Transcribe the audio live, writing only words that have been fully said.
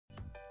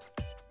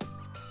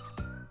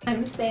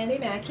I'm Sandy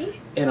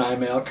Mackey. And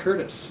I'm Al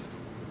Curtis.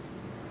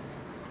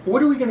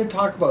 What are we going to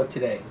talk about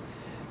today?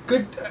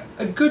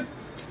 A good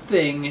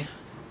thing,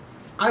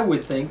 I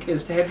would think,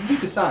 is to have you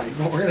decide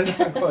what we're going to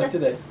talk about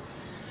today.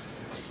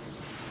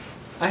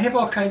 I have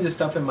all kinds of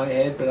stuff in my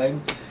head, but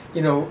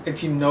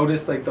if you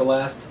noticed, like the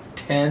last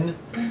 10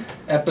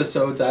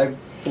 episodes, I've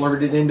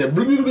blurted into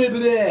blah, blah, blah, blah.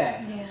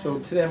 Yeah. So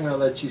today I'm going to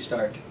let you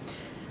start.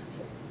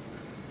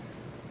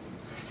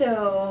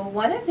 So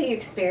one of the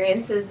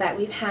experiences that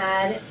we've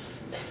had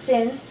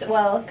since,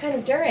 well, kind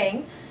of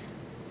during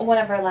one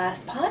of our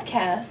last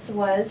podcasts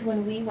was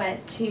when we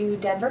went to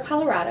Denver,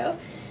 Colorado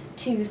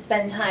to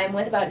spend time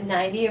with about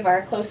 90 of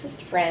our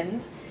closest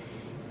friends.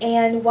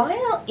 And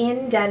while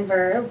in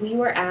Denver, we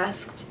were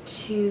asked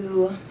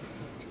to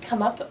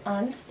come up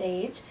on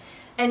stage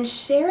and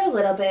share a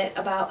little bit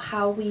about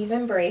how we've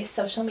embraced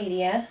social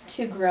media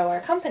to grow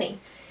our company.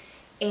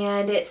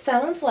 And it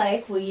sounds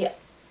like we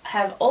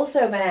have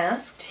also been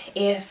asked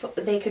if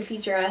they could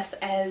feature us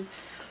as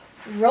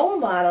role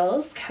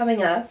models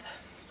coming up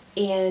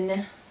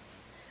in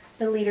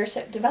the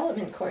leadership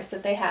development course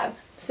that they have.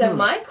 So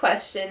my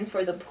question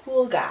for the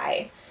pool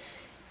guy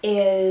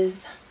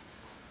is,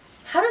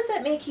 how does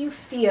that make you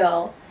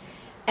feel?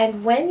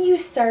 And when you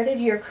started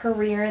your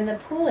career in the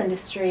pool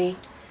industry,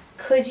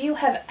 could you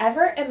have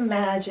ever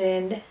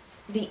imagined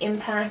the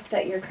impact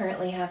that you're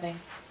currently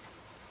having?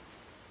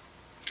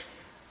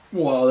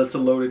 Well, that's a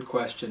loaded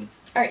question.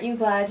 Aren't you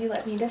glad you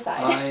let me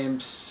decide? I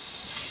am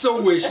so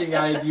wishing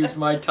I had used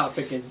my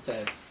topic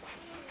instead.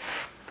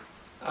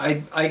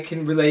 I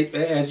can relate.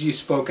 As you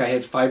spoke, I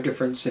had 5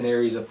 different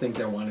scenarios of things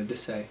I wanted to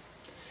say.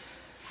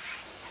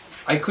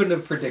 I couldn't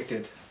have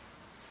predicted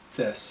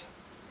this.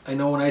 I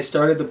know when I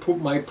started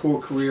my pool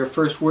career,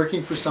 first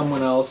working for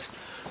someone else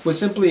was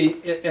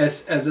simply,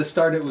 as a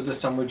start, it was a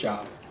summer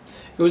job.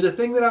 It was a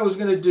thing that I was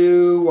going to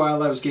do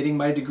while I was getting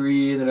my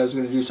degree, and then I was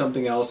going to do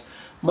something else.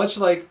 Much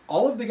like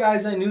all of the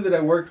guys I knew that I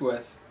worked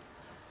with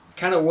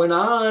kind of went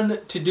on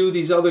to do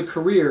these other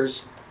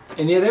careers,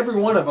 and yet every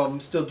one of them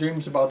still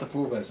dreams about the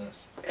pool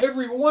business.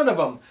 Every one of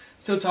them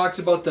still talks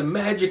about the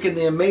magic and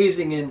the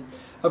amazing. And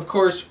of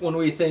course, when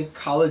we think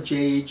college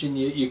age and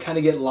you kind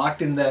of get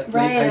locked in that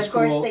late high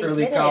school,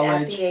 early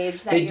college,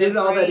 they did it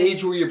all that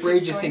age where your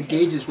brain just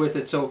engages with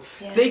it. So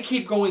they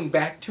keep going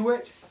back to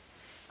it.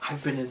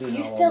 I've been in it all along.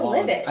 You still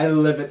live it. I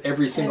live it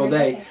every single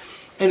day.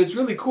 And it's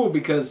really cool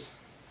because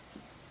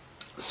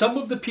some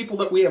of the people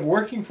that we have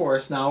working for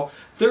us now,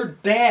 their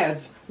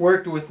dads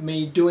worked with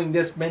me doing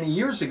this many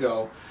years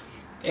ago,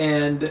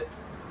 and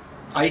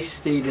I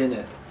stayed in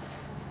it.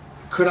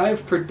 Could I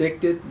have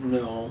predicted?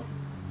 No.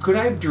 Could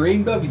I have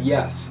dreamed of?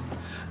 Yes.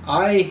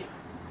 I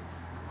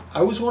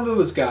was one of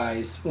those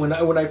guys when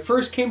I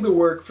first came to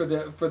work for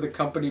the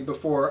company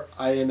before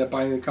I ended up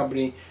buying the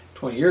company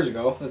 20 years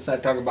ago. Let's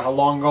not talk about how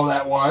long ago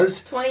that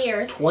was. 20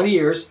 years. 20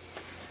 years.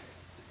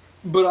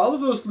 But all of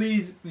those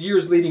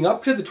years leading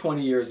up to the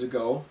 20 years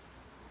ago,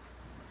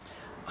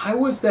 I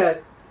was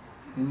that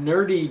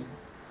nerdy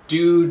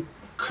dude,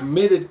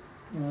 committed,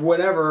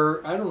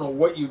 whatever, I don't know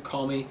what you'd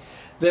call me,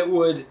 that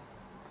would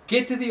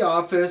get to the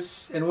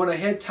office, and when I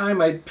had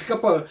time, I'd pick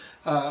up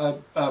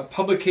a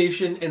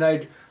publication and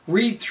I'd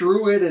read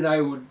through it, and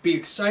I would be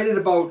excited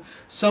about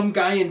some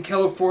guy in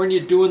California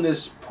doing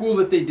this pool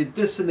that they did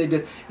this and they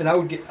did, and I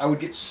would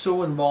get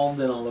so involved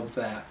in all of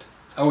that.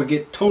 I would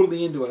get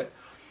totally into it.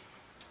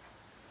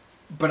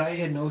 But I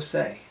had no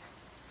say.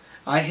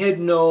 I had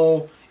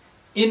no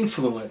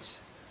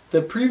influence.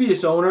 The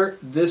previous owner,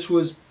 this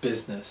was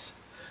business.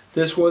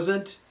 This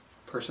wasn't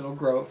personal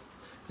growth.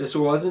 This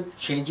wasn't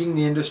changing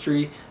the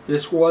industry.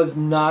 This was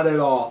not at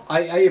all.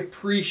 I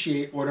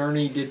appreciate what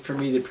Ernie did for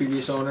me, the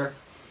previous owner.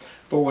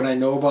 But what I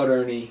know about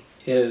Ernie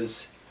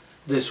is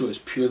this was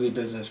purely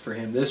business for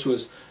him. This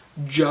was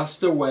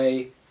just a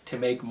way to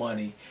make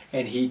money.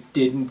 And he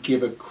didn't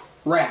give a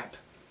crap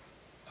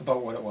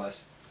about what it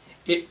was.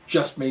 It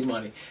just made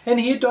money, and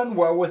he had done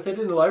well with it,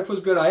 and life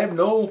was good. I have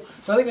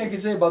nothing I can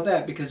say about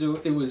that because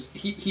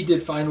he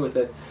did fine with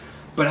it.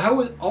 But I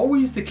was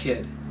always the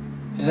kid,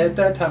 and at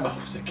that time I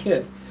was a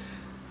kid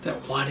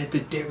that wanted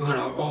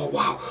oh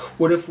wow,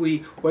 what if we?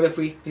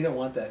 He didn't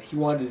want that. He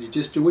wanted to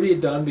just do what he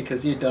had done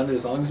because he had done it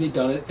as long as he'd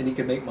done it, and he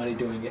could make money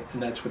doing it,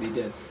 and that's what he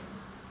did.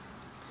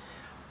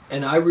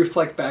 And I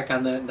reflect back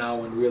on that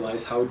now and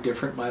realize how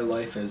different my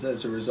life is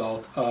as a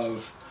result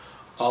of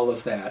all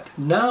of that.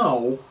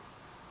 Now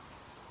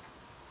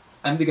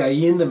I'm the guy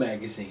in the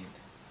magazine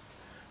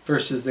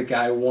versus the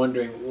guy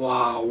wondering,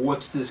 wow,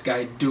 what's this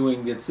guy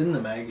doing that's in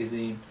the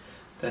magazine?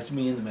 That's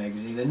me in the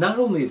magazine. And not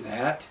only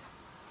that,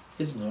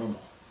 it's normal.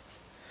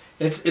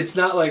 It's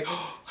not like,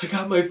 oh, I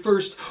got my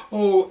first,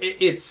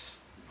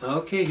 it's,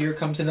 okay, here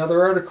comes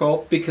another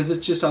article, because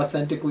it's just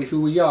authentically who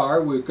we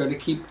are. We're going to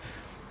keep,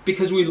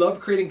 because we love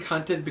creating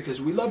content,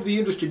 because we love the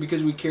industry,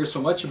 because we care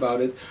so much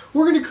about it,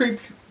 we're going to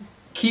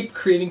keep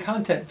creating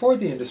content for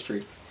the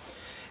industry.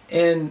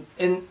 And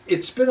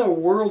it's been a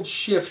world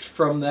shift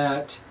from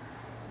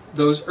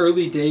those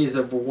early days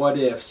of what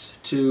ifs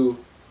to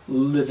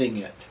living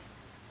it.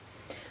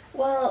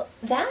 Well,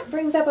 that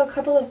brings up a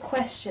couple of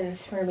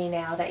questions for me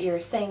now that you're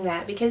saying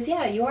that, because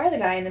yeah, you are the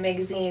guy in the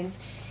magazines.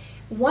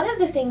 One of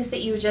the things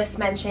that you just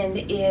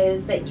mentioned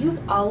is that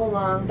you've all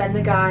along been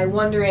the guy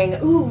wondering,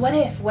 ooh, what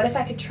if? What if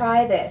I could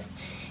try this?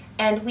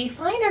 And we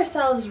find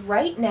ourselves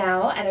right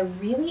now at a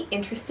really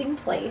interesting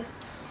place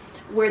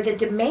where the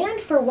demand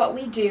for what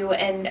we do,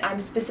 and I'm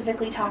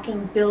specifically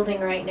talking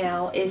building right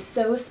now, is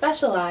so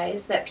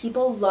specialized that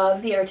people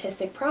love the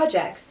artistic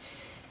projects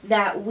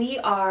that we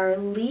are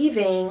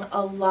leaving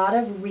a lot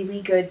of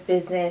really good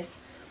business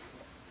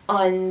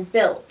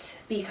unbuilt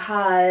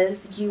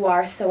because you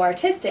are so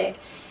artistic.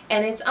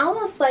 And it's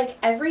almost like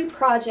every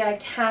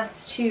project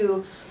has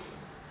to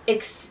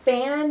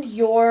expand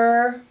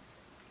your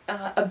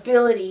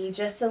ability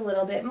just a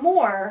little bit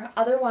more.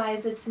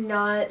 Otherwise, it's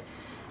not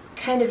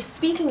kind of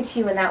speaking to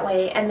you in that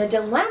way. And the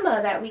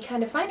dilemma that we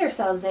kind of find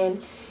ourselves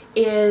in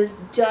is,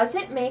 does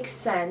it make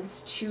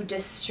sense to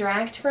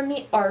distract from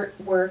the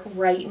artwork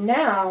right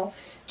now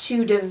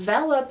to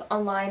develop a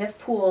line of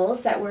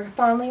pools that we're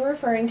fondly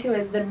referring to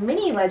as the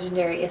mini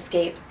legendary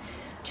escapes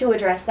to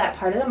address that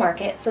part of the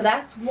market? So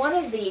that's one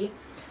of the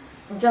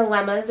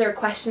dilemmas or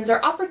questions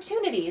or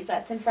opportunities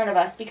that's in front of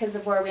us because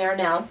of where we are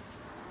now.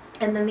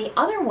 And then the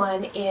other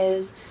one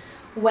is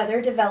whether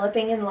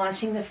developing and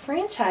launching the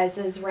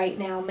franchises right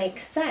now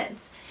makes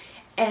sense.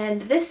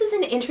 And this is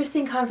an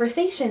interesting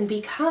conversation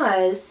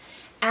because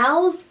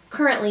Al's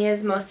currently,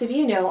 as most of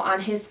you know,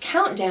 on his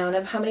countdown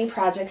of how many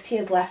projects he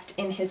has left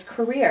in his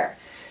career.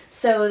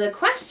 So the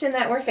question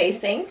that we're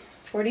facing,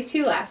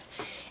 42 left,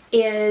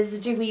 is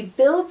do we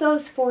build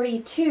those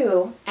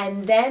 42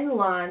 and then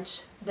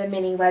launch the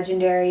mini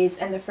legendaries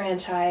and the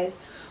franchise,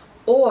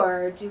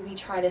 or do we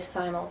try to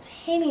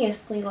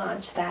simultaneously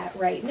launch that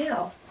right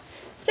now?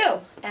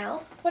 So,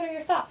 Al, what are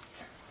your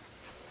thoughts?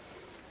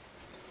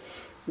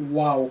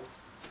 Wow.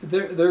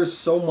 There's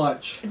so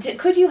much.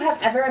 Could you have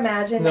ever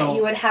imagined that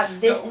you would have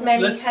this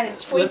many kind of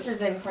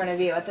choices in front of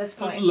you at this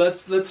point?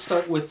 Let's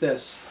start with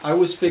this. I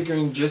was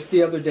figuring just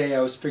the other day, I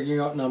was figuring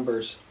out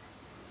numbers.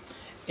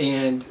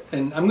 And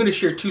I'm going to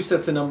share two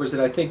sets of numbers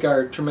that I think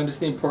are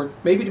tremendously important.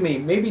 Maybe to me,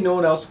 maybe no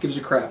one else gives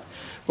a crap.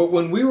 But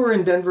when we were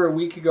in Denver a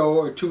week ago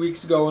or 2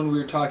 weeks ago, and we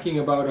were talking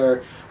about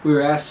we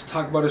were asked to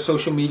talk about our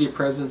social media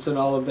presence and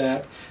all of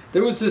that,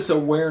 there was this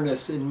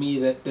awareness in me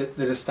that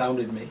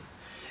astounded me.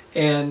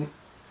 And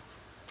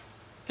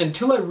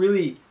until I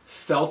really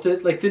felt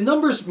it, like the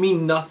numbers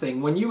mean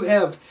nothing. When you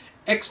have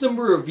X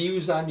number of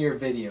views on your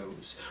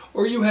videos,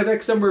 or you have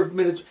X number of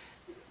minutes,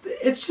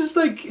 it's just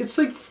like, it's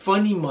like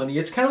funny money.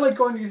 It's kind of like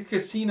going to the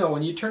casino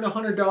and you turn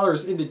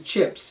 $100 into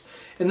chips,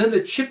 and then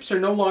the chips are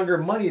no longer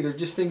money, they're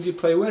just things you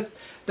play with.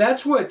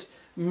 That's what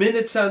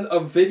minutes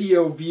of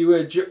video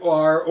viewage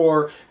are,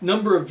 or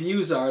number of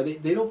views are.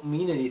 They don't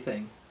mean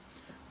anything.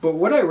 But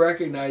what I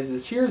recognize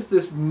is, here's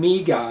this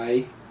me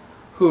guy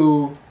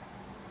who,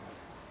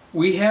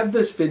 we have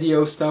this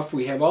video stuff,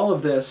 we have all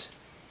of this,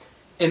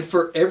 and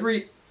for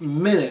every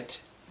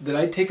minute that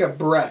I take a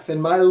breath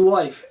in my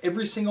life,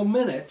 every single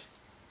minute,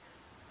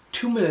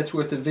 2 minutes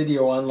worth of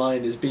video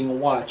online is being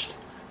watched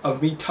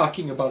of me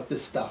talking about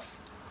this stuff.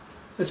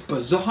 It's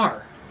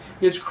bizarre.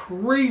 It's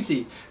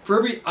crazy. For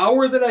every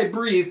hour that I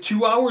breathe,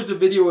 2 hours of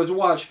video is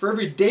watched. For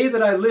every day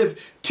that I live,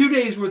 2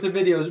 days worth of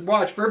video is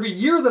watched. For every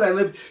year that I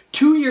live,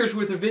 2 years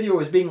worth of video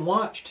is being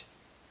watched.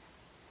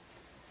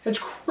 It's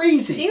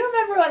crazy. Do you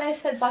remember when I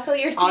said buckle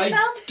your seatbelt?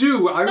 I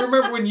do. I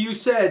remember when you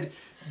said,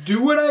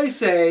 do what I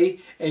say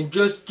and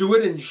just do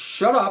it and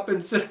shut up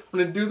and sit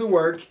down and do the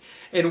work,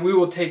 and we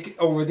will take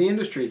over the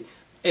industry.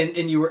 And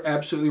you were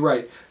absolutely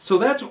right. So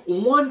that's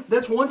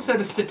one set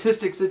of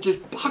statistics that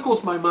just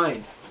boggles my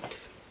mind.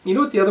 You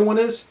know what the other one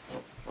is?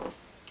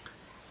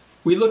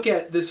 We look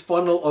at this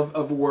funnel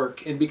of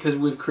work, and because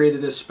we've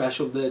created this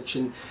special niche,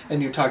 and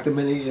you talked the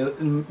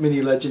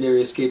mini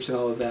legendary escapes and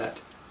all of that.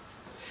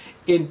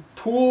 In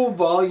pool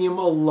volume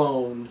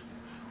alone,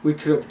 we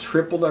could have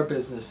tripled our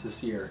business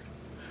this year.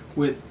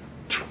 With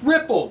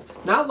tripled,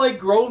 not like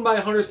grown by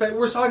 100%,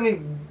 we're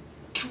talking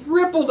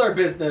tripled our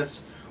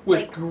business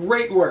with like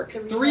great work.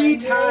 3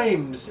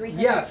 times. 300%?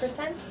 Yes.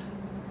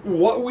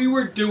 What we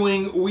were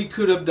doing, we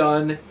could have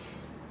done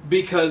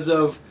because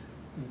of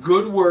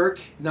good work,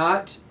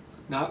 not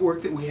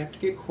work that we have to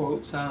get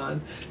quotes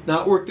on,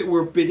 not work that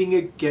we're bidding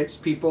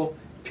against people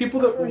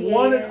that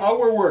wanted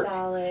our work.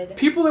 Solid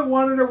people that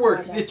wanted our work.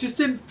 Project. It just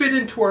didn't fit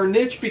into our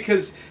niche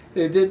because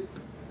they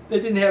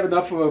didn't have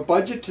enough of a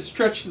budget to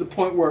stretch to the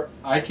point where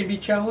I can be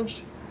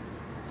challenged.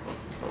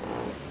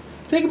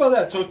 Think about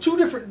that. So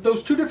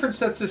those two different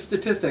sets of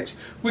statistics.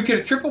 We could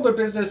have tripled our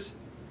business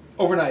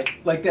overnight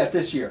like that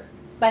this year.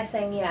 By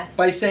saying yes.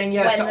 By saying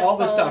yes to all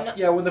the stuff.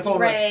 Yeah, when the phone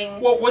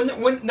rang. Well,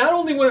 when not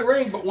only when it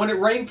rang, but when it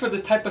rang for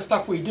the type of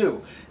stuff we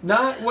do.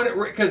 Not when it,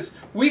 because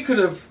we could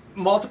have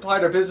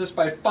multiplied our business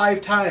by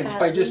 5 times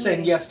by just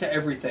saying yes to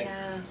everything.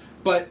 Yeah.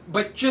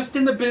 But just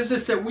in the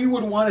business that we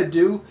would want to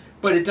do,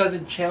 but it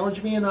doesn't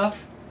challenge me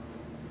enough.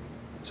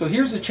 So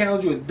here's the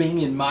challenge with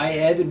being in my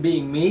head and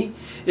being me,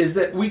 is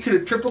that we could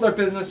have tripled our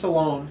business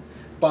alone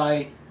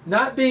by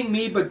not being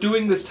me, but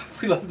doing the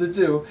stuff we love to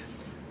do.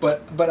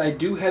 but I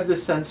do have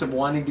this sense of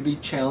wanting to be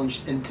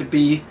challenged and to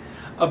be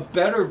a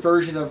better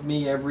version of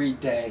me every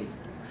day.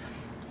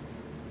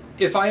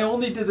 If I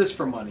only did this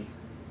for money,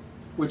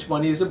 which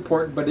money is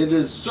important, but it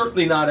is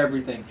certainly not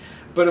everything.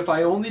 But if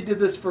I only did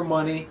this for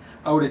money,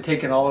 I would have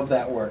taken all of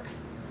that work.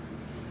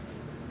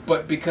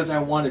 But because I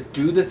want to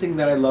do the thing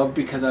that I love,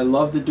 because I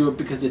love to do it,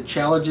 because it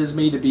challenges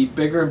me to be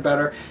bigger and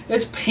better,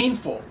 it's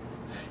painful.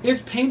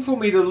 It's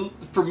painful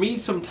for me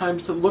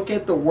sometimes to look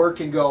at the work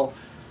and go,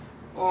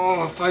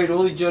 oh, if I had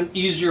only done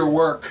easier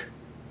work.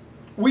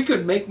 We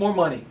could make more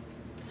money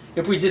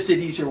if we just did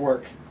easier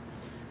work.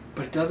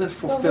 But it doesn't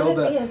fulfill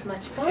wouldn't be as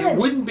much fun.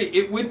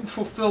 It wouldn't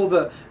fulfill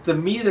the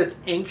me that's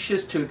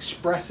anxious to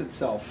express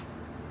itself.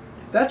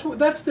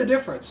 That's the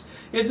difference.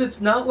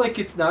 It's not like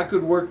it's not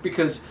good work,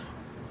 because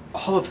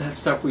all of that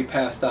stuff we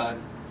passed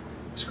on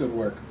was good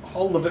work.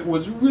 All of it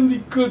was really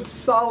good,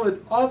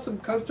 solid, awesome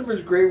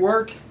customers, great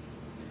work.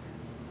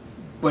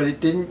 But it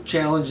didn't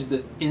challenge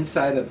the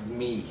inside of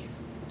me.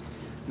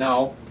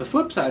 Now, the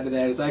flip side of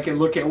that is I can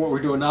look at what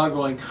we're doing now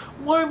going,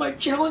 why am I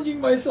challenging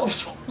myself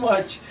so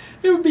much?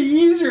 It would be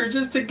easier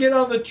just to get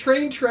on the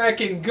train track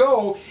and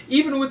go,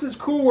 even with this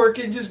cool work,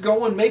 and just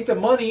go and make the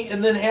money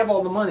and then have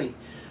all the money.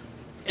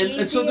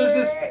 And so there's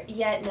this,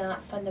 yet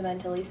not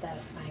fundamentally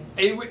satisfying.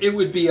 It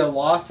would be a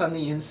loss on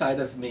the inside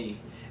of me.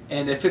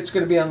 And if it's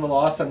going to be on the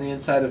loss on the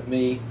inside of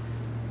me,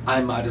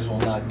 I might as well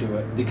not do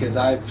it, because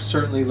I've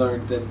certainly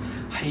learned that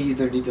I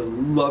either need to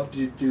love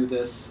to do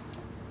this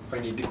or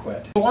I need to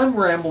quit. So I'm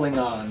rambling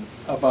on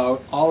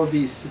about all of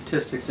these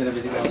statistics and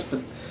everything else,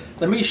 but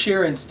let me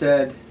share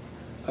instead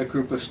a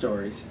group of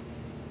stories,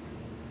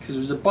 because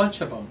there's a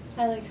bunch of them.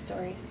 I like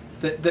stories.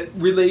 That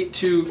relate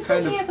to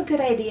Doesn't he have a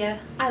good idea?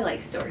 I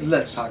like stories.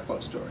 Let's talk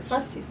about stories.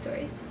 Let's do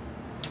stories.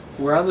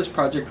 We're on this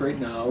project right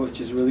now,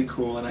 which is really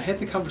cool, and I had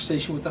the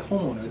conversation with the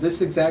homeowner.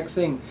 This exact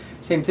same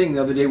thing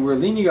the other day. We were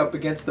leaning up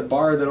against the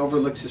bar that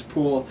overlooks his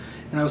pool,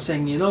 and I was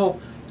saying,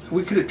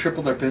 we could have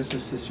tripled our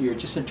business this year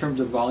just in terms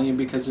of volume,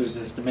 because there's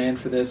this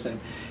demand for this, and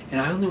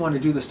I only want to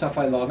do the stuff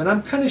I love. And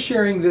I'm kind of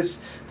sharing this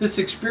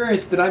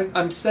experience that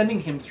I'm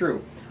sending him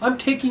through. I'm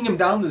taking him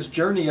down this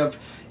journey of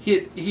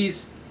he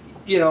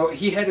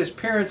had his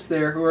parents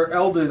there who are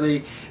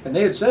elderly, and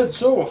they had said,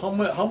 so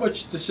how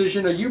much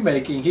decision are you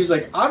making? He's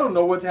like, I don't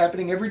know what's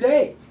happening every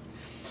day.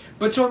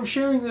 But so I'm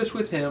sharing this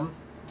with him,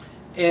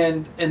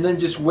 and then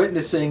just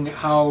witnessing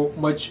how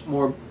much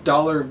more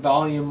dollar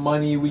volume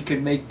money we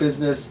could make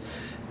business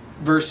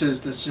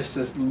versus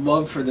this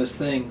love for this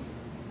thing.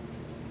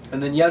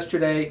 And then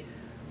yesterday,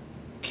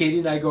 Katie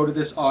and I go to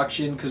this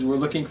auction because we're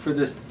looking for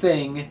this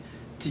thing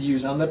to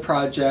use on the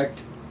project.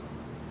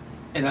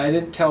 And I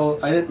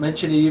didn't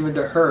mention it even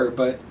to her,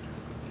 but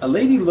a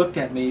lady looked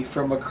at me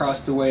from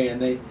across the way,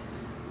 and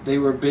they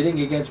were bidding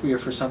against me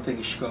for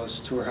something. She goes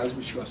to her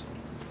husband, she goes,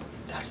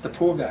 that's the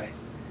pool guy.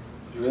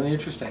 It was really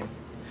interesting.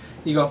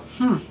 You go,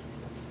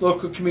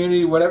 local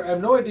community, whatever. I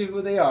have no idea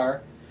who they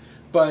are,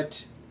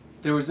 but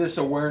there was this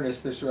awareness,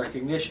 this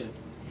recognition.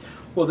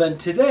 Well, then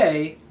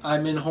today,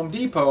 I'm in Home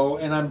Depot,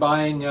 and I'm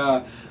buying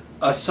a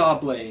saw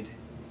blade.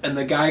 And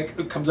the guy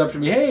comes up to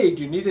me, hey,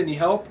 do you need any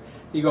help?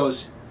 He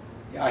goes,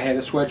 I had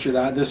this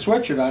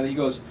sweatshirt on. He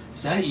goes,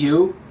 is that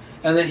you?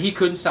 And then he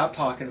couldn't stop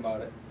talking about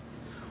it.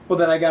 Well,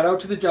 then I got out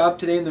to the job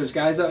today, and there's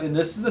guys out, and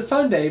this is a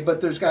Sunday, but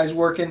there's guys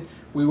working.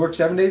 We work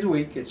 7 days a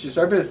week. It's just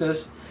our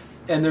business.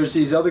 And there's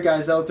these other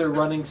guys out there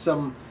running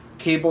some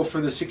cable for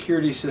the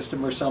security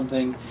system or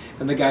something.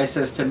 And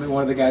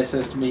one of the guys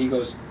says to me, he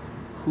goes,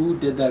 who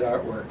did that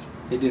artwork?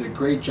 They did a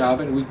great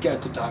job, and we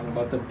got to talking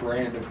about the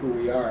brand of who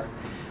we are.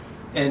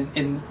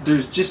 And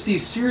there's just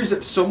these series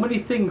of so many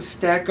things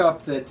stack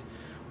up that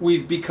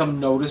we've become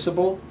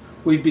noticeable,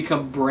 we've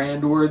become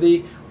brand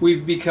worthy,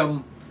 we've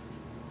become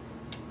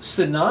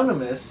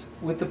synonymous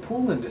with the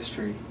pool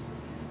industry.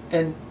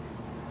 And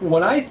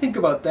when I think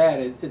about that,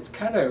 it's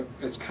kind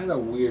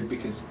of weird,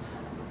 because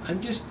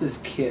I'm just this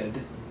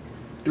kid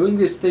doing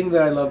this thing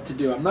that I love to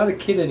do. I'm not a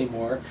kid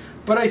anymore,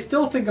 but I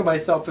still think of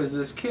myself as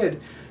this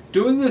kid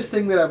doing this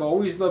thing that I've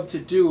always loved to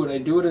do, and I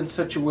do it in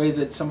such a way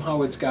that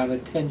somehow it's got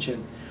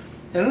attention.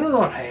 And I don't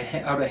know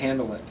how to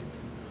handle it.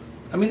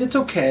 I mean, it's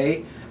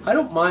okay. I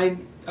don't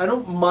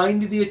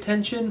mind the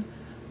attention,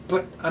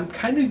 but I'm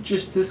kind of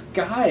just this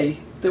guy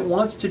that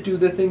wants to do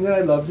the thing that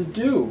I love to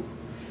do.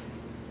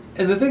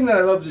 And the thing that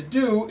I love to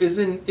do is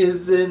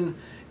in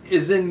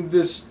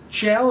this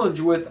challenge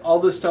with all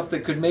this stuff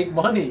that could make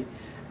money,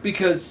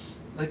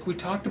 because like we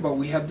talked about,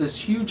 we have this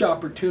huge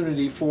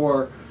opportunity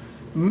for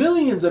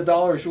millions of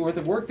dollars worth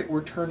of work that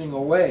we're turning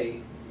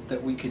away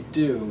that we could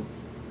do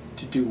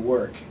to do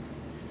work.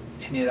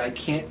 And yet I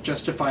can't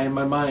justify in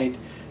my mind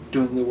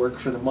doing the work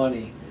for the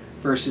money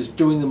versus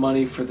doing the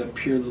money for the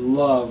pure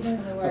love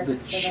of the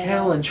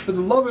challenge, for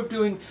the love of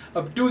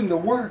doing the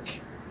work.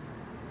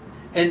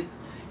 And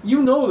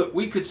you know that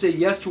we could say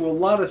yes to a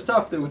lot of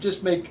stuff that would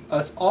just make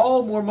us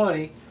all more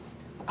money.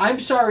 I'm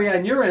sorry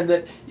on your end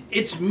that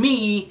it's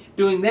me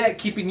doing that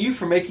keeping you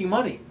from making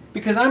money,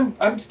 because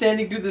I'm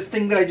standing to do this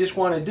thing that I just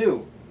want to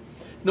do,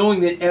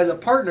 knowing that as a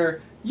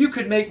partner you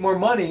could make more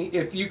money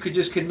if you could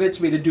just convince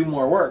me to do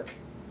more work.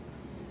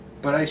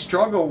 But I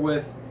struggle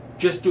with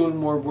just doing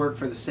more work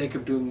for the sake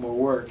of doing more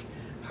work.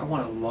 I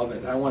want to love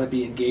it. I want to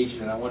be engaged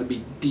in it. I want to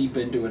be deep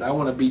into it. I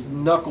want to be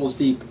knuckles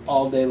deep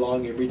all day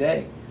long, every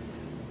day.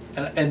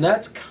 And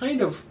that's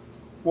kind of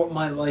what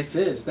my life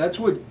is. That's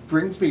what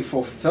brings me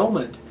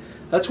fulfillment.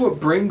 That's what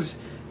brings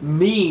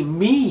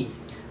me.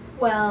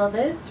 Well,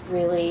 this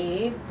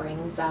really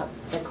brings up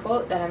the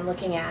quote that I'm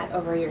looking at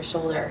over your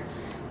shoulder,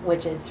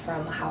 which is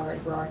from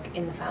Howard Roark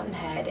in The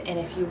Fountainhead. And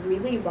if you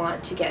really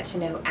want to get to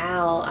know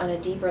Al on a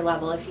deeper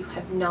level, if you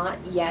have not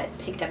yet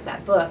picked up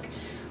that book,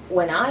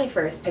 when I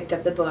first picked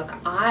up the book,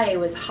 I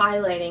was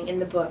highlighting in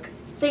the book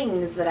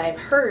things that I've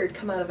heard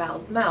come out of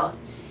Al's mouth.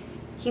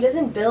 He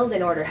doesn't build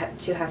in order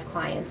to have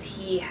clients.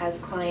 He has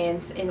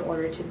clients in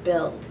order to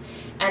build.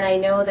 And I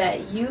know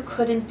that you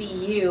couldn't be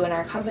you and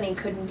our company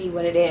couldn't be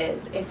what it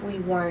is if we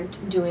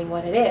weren't doing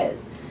what it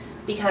is.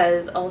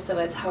 Because also,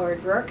 as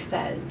Howard Roark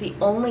says, the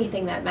only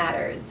thing that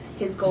matters,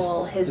 his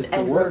goal, his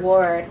end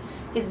reward,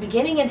 his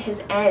beginning and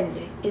his end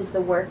is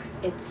the work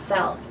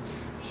itself.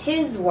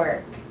 His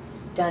work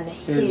done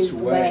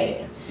his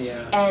way.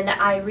 Yeah. And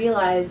I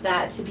realize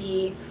that to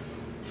be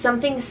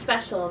something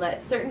special,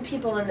 that certain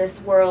people in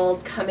this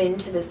world come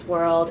into this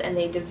world and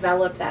they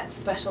develop that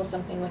special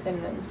something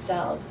within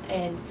themselves.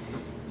 And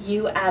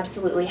you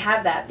absolutely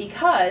have that,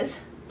 because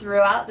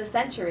throughout the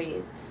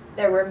centuries,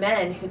 there were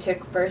men who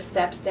took first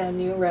steps down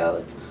new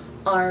roads,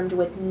 armed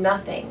with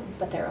nothing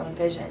but their own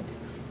vision,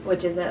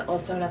 which is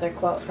also another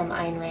quote from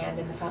Ayn Rand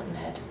in The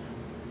Fountainhead.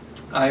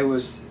 I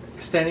was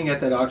standing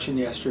at that auction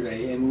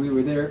yesterday, and we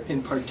were there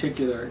in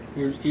particular.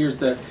 Here's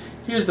the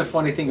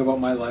funny thing about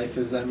my life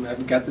is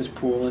I've got this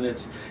pool, and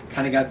it's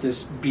kind of got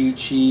this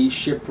beachy,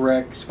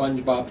 shipwreck,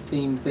 SpongeBob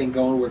theme thing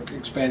going. We're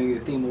expanding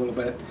the theme a little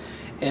bit.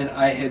 And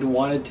I had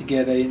wanted to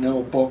get a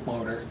boat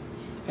motor.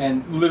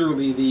 And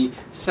literally the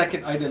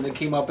second item that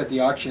came up at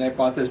the auction, I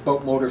bought this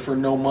boat motor for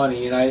no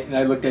money. And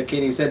I looked at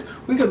Katie and said,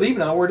 we could leave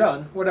now, we're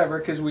done, whatever,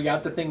 because we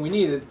got the thing we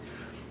needed.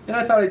 And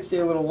I thought I'd stay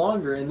a little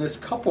longer. And this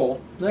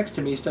couple next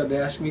to me started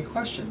asking me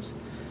questions.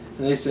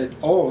 And they said,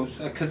 oh,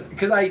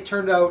 because I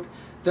turned out,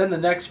 then the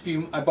next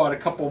few, I bought a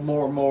couple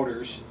more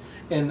motors.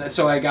 And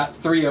so I got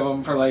 3 of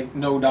them for like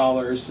no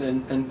dollars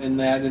and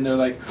that. And they're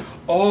like,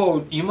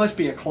 oh, you must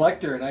be a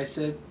collector. And I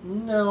said,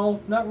 no,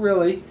 not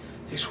really.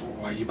 They said, well,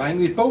 why are you buying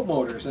these boat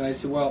motors? And I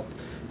said, well,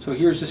 so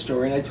here's the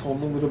story. And I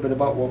told them a little bit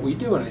about what we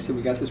do. And I said,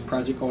 we got this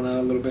project going on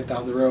a little bit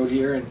down the road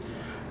here. And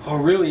oh,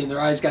 really? And their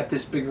eyes got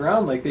this big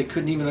around, like they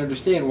couldn't even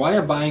understand why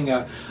I'm buying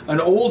an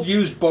old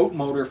used boat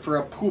motor for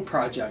a pool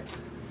project.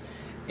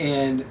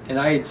 And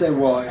I had said,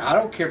 well, I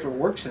don't care if it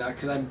works or not,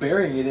 because I'm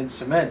burying it in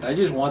cement. I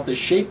just want the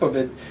shape of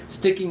it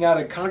sticking out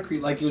of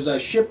concrete like it was a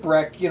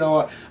shipwreck,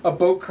 a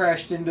boat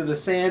crashed into the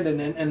sand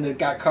and it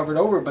got covered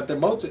over, but the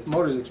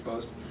motor's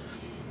exposed.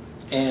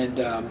 And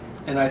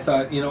I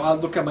thought, I'll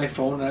look at my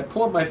phone, and I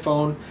pull up my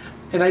phone,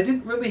 and I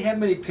didn't really have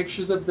many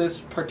pictures of this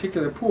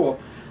particular pool,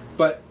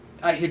 but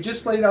I had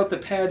just laid out the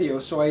patio,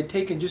 so I had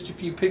taken just a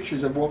few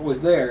pictures of what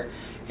was there,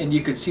 and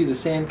you could see the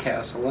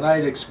sandcastle. And I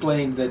had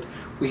explained that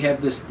we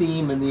have this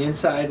theme in the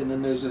inside, and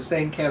then there's a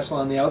sandcastle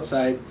on the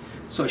outside,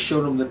 so I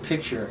showed him the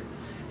picture.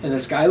 And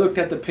this guy looked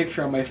at the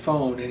picture on my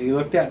phone, and he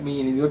looked at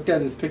me, and he looked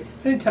at his picture.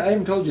 I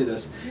haven't told you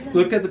this. He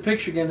looked at the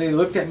picture again, and he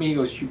looked at me, and he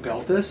goes, you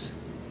built this?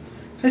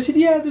 I said,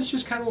 yeah, that's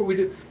just kind of what we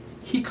do.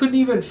 He couldn't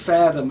even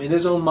fathom in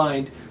his own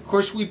mind. Of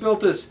course, we built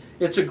this,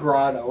 it's a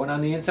grotto, and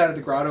on the inside of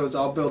the grotto is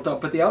all built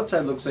up, but the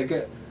outside looks like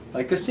a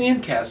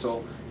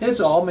sandcastle, and it's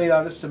all made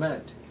out of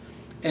cement.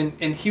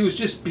 And he was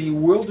just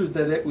bewildered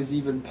that it was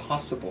even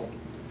possible.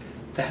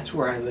 That's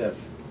where I live.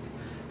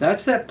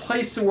 That's that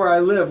place where I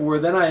live, where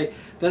then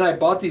I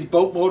bought these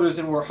boat motors,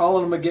 and we're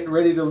hauling them and getting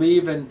ready to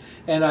leave, and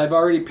I've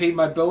already paid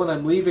my bill and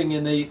I'm leaving,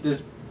 and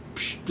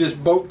this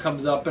boat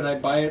comes up, and I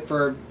buy it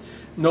for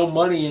no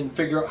money and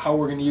figure out how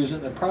we're going to use it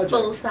in the project.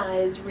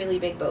 Full-size, really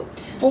big boat.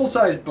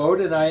 Full-size boat,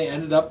 and I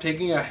ended up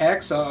taking a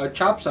hacksaw, a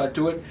chop saw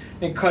to it,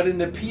 and cut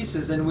into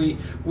pieces, and we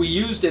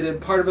used it,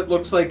 and part of it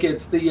looks like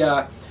it's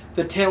the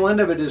tail end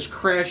of it is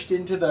crashed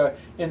into the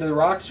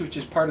rocks, which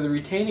is part of the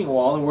retaining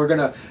wall, and we're going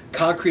to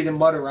concrete and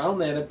mud around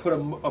that and put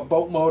a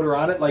boat motor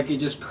on it like it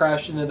just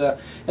crashed into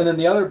and then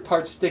the other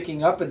part's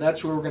sticking up, and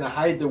that's where we're going to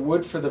hide the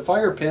wood for the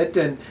fire pit,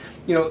 and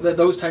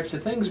those types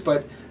of things.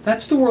 But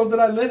that's the world that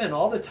I live in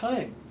all the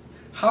time.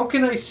 How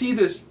can I see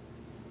this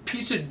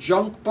piece of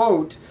junk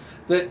boat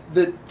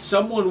that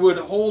someone would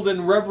hold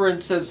in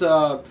reverence as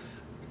a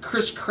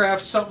Chris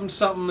Craft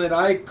something that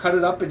I cut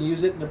it up and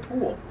use it in a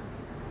pool?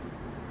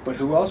 But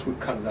who else would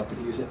cut it up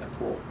and use it in a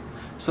pool?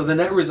 So the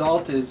net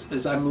result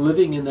is I'm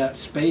living in that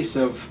space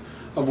of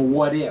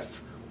what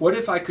if. What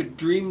if I could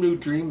dream new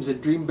dreams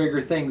and dream bigger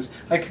things?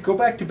 I could go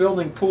back to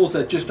building pools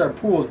that just are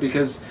pools,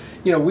 because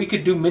we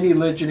could do mini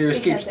Legionnaire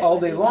escapes all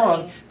day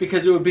long,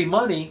 because it would be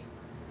money.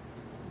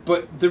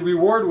 But the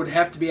reward would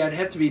have to be, I'd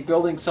have to be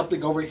building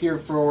something over here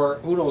for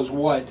who knows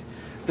what,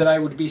 that I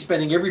would be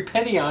spending every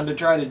penny on to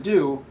try to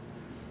do.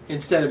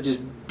 instead of just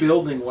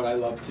building what I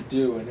love to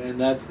do, and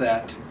that's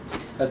that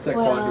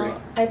quandary.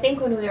 Well, I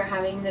think when we were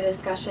having the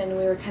discussion,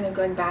 we were kind of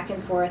going back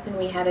and forth, and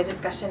we had a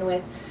discussion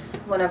with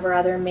one of our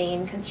other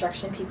main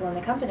construction people in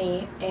the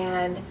company,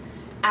 and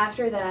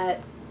after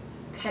that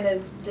kind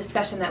of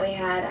discussion that we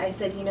had, I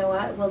said, you know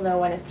what, we'll know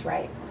when it's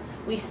right.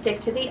 We stick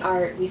to the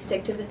art, we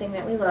stick to the thing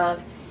that we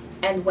love,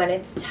 and when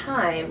it's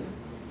time,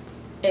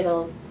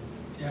 it'll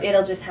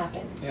just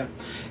happen. Yeah,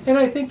 and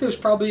I think there's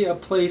probably a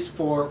place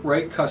for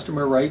right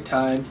customer, right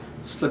time,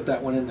 slip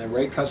that one in there.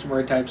 Right customer,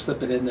 right time,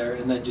 slip it in there,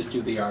 and then just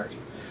do the art.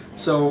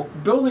 So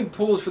building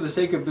pools for the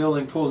sake of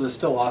building pools is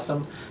still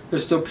awesome.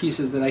 There's still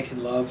pieces that I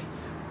can love,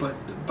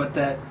 but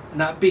that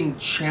not being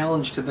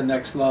challenged to the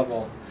next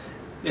level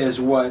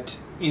is what,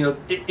 you know,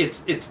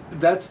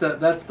 that's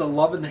the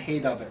love and the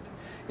hate of it.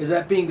 Is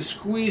that being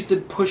squeezed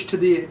and pushed to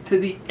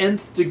the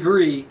nth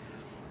degree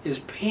is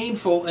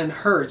painful and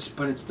hurts,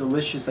 but it's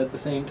delicious at the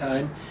same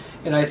time.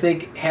 And I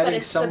think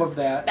having some of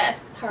that,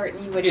 best part,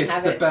 you wouldn't it's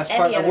have the it best any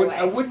part. other way.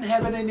 I wouldn't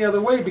have it any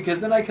other way, because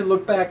then I can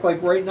look back,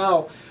 like right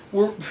now,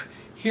 we're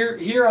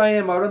here I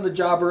am out on the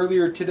job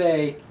earlier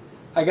today.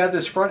 I got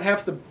this front half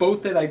of the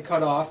boat that I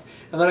cut off,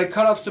 and then I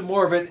cut off some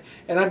more of it,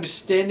 and I'm just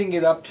standing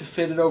it up to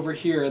fit it over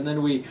here. And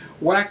then we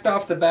whacked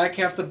off the back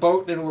half of the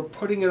boat, and we're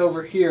putting it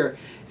over here,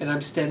 and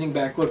I'm standing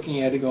back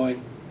looking at it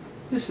going,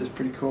 this is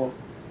pretty cool.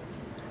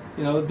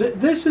 You know,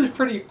 this is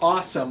pretty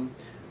awesome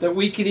that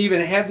we can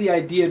even have the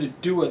idea to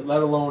do it,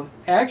 let alone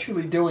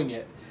actually doing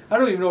it. I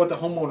don't even know what the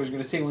homeowner's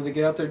going to say when they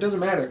get out there. It doesn't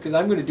matter, because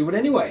I'm going to do it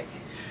anyway.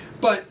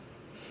 But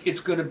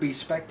it's going to be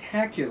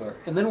spectacular.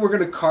 And then we're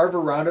going to carve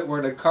around it.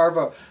 We're going to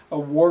carve a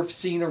wharf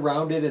scene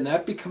around it, and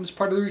that becomes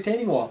part of the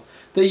retaining wall.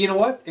 That, you know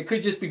what? It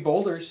could just be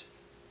boulders.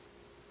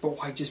 But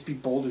why just be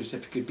boulders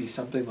if it could be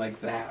something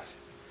like that?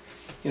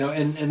 You know,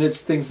 and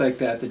it's things like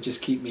that that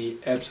just keep me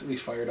absolutely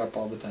fired up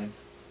all the time.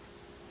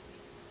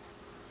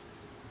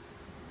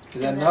 Is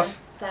that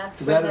enough?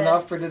 That's is that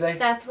enough for today?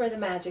 That's where the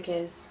magic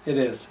is. It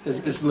is.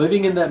 It's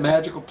living in that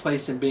magical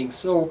place and being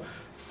so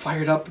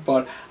fired up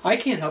about it. I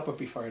can't help but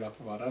be fired up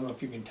about it. I don't know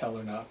if you can tell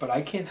or not, but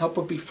I can't help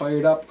but be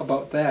fired up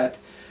about that,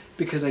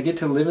 because I get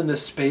to live in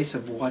this space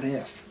of what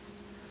if.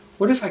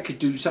 What if I could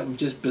do something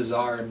just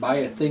bizarre and buy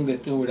a thing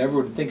that no one ever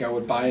would think I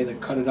would buy, and then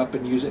cut it up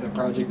and use it in a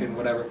project and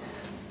whatever,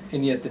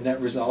 and yet the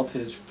net result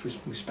is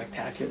freaking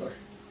spectacular.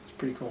 It's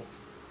pretty cool.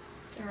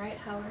 All right,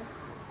 Howard.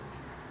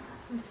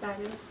 It's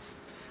fabulous.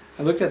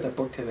 I looked at that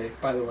book today,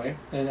 by the way,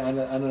 and on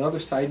another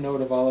side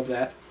note of all of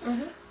that,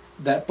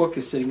 that book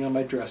is sitting on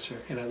my dresser,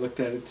 and I looked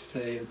at it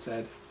today and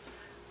said,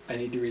 I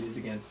need to read it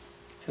again.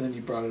 And then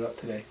you brought it up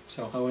today.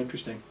 So how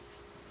interesting.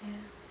 Yeah.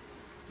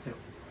 Yeah.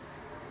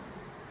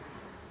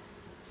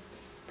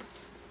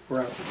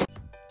 We're out.